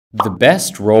The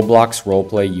best Roblox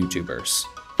Roleplay YouTubers.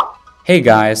 Hey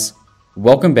guys,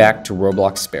 welcome back to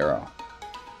Roblox Sparrow.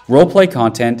 Roleplay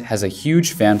content has a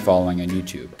huge fan following on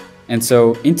YouTube, and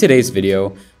so in today's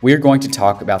video, we are going to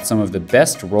talk about some of the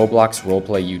best Roblox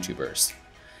Roleplay YouTubers.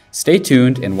 Stay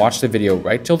tuned and watch the video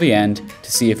right till the end to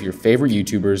see if your favorite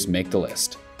YouTubers make the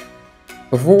list.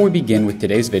 Before we begin with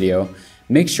today's video,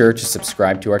 make sure to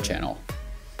subscribe to our channel.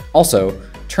 Also,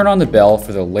 turn on the bell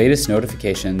for the latest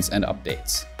notifications and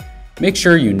updates. Make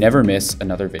sure you never miss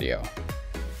another video.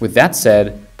 With that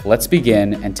said, let's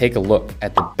begin and take a look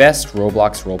at the best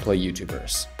Roblox Roleplay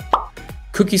YouTubers.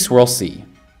 Cookie Swirl C.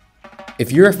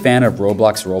 If you're a fan of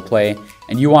Roblox Roleplay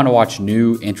and you want to watch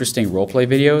new, interesting roleplay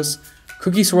videos,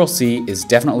 Cookie Swirl C is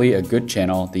definitely a good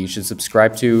channel that you should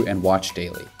subscribe to and watch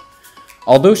daily.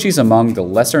 Although she's among the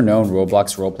lesser-known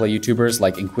Roblox Roleplay YouTubers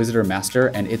like Inquisitor Master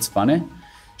and It's Funny,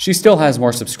 she still has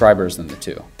more subscribers than the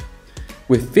two.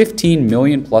 With 15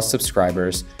 million plus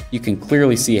subscribers, you can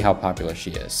clearly see how popular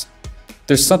she is.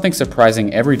 There's something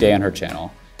surprising every day on her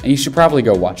channel, and you should probably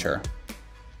go watch her.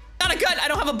 Not a gun! I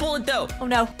don't have a bullet though! Oh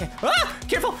no. Ah!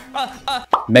 Careful!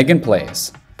 Megan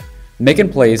Plays. Megan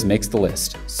Plays makes the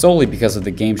list solely because of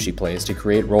the games she plays to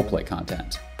create roleplay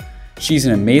content. She's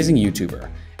an amazing YouTuber,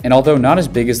 and although not as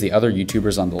big as the other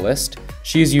YouTubers on the list,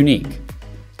 she is unique.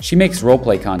 She makes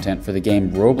roleplay content for the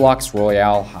game Roblox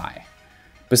Royale High.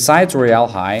 Besides Royale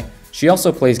High, she also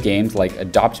plays games like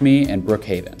Adopt Me and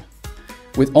Brookhaven.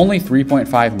 With only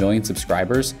 3.5 million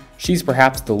subscribers, she's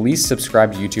perhaps the least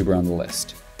subscribed YouTuber on the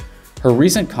list. Her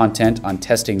recent content on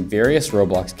testing various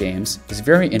Roblox games is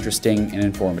very interesting and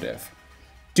informative.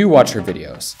 Do watch her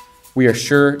videos. We are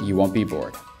sure you won't be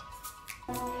bored.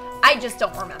 I just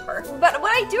don't remember. But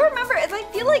what I do remember is I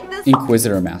feel like this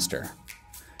Inquisitor Master.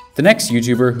 The next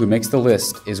YouTuber who makes the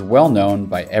list is well known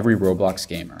by every Roblox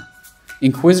gamer.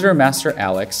 Inquisitor Master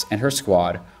Alex and her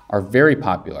squad are very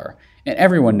popular, and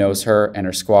everyone knows her and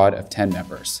her squad of 10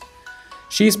 members.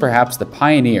 She's perhaps the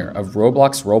pioneer of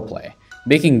Roblox Roleplay,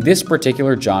 making this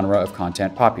particular genre of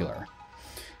content popular.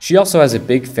 She also has a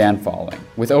big fan following,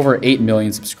 with over 8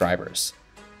 million subscribers.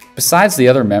 Besides the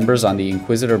other members on the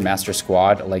Inquisitor Master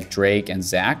squad like Drake and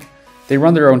Zach, they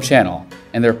run their own channel,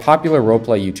 and they're popular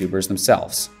roleplay YouTubers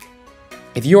themselves.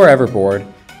 If you are ever bored,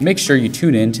 make sure you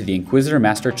tune in to the Inquisitor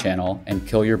Master channel and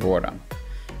kill your boredom.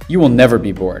 You will never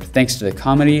be bored thanks to the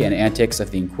comedy and antics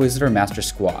of the Inquisitor Master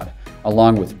squad,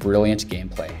 along with brilliant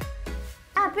gameplay.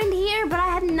 Happened here, but I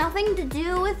had nothing to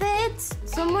do with it.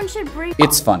 Someone should bring.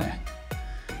 It's Funny.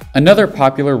 Another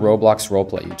popular Roblox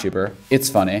roleplay YouTuber,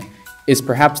 It's Funny, is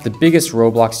perhaps the biggest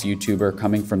Roblox YouTuber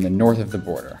coming from the north of the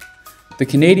border. The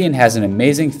Canadian has an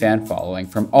amazing fan following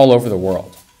from all over the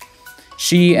world.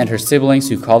 She and her siblings,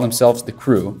 who call themselves The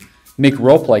Crew, make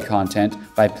roleplay content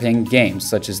by playing games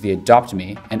such as the Adopt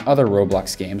Me and other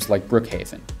Roblox games like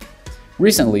Brookhaven.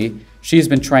 Recently, she has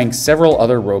been trying several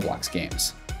other Roblox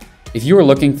games. If you are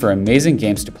looking for amazing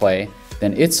games to play,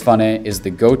 then It's Funny is the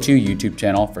go-to YouTube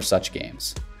channel for such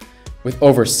games. With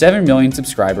over 7 million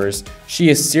subscribers, she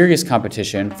is serious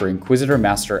competition for Inquisitor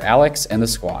Master Alex and the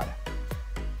squad.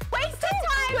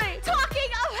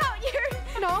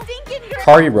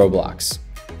 Kari Roblox.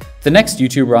 The next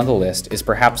YouTuber on the list is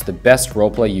perhaps the best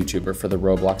roleplay YouTuber for the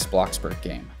Roblox Bloxburg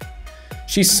game.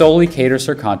 She solely caters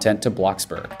her content to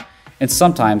Bloxburg, and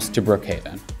sometimes to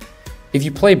Brookhaven. If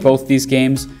you play both these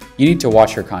games, you need to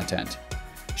watch her content.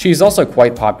 She is also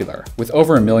quite popular, with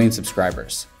over 1 million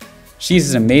subscribers.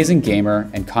 She's an amazing gamer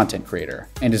and content creator,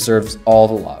 and deserves all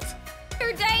the love.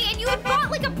 Your day and you had bought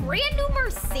like a brand new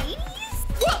Mercedes?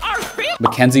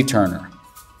 Mackenzie Turner.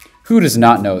 Who does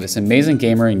not know this amazing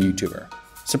gamer and YouTuber?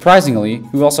 Surprisingly,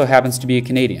 who also happens to be a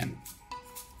Canadian.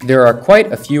 There are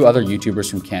quite a few other YouTubers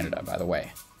from Canada, by the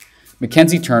way.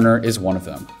 Mackenzie Turner is one of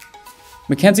them.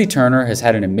 Mackenzie Turner has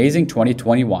had an amazing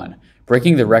 2021,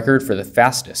 breaking the record for the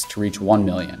fastest to reach 1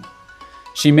 million.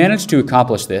 She managed to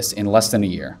accomplish this in less than a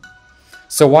year.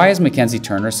 So why is Mackenzie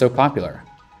Turner so popular?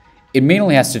 It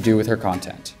mainly has to do with her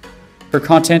content. Her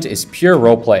content is pure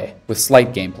roleplay with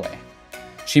slight gameplay.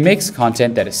 She makes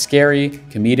content that is scary,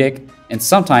 comedic, and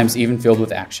sometimes even filled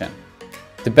with action.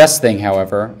 The best thing,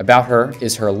 however, about her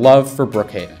is her love for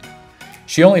Brookhaven.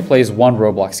 She only plays one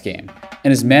Roblox game,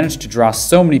 and has managed to draw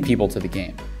so many people to the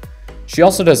game. She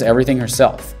also does everything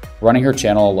herself, running her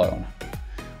channel alone.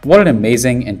 What an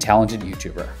amazing and talented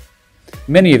YouTuber.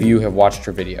 Many of you have watched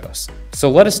her videos, so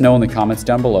let us know in the comments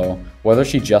down below whether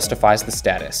she justifies the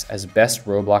status as best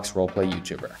Roblox roleplay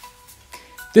YouTuber.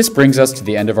 This brings us to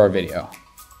the end of our video.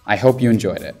 I hope you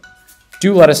enjoyed it.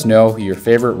 Do let us know who your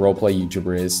favorite roleplay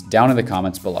YouTuber is down in the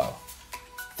comments below.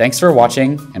 Thanks for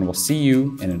watching, and we'll see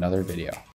you in another video.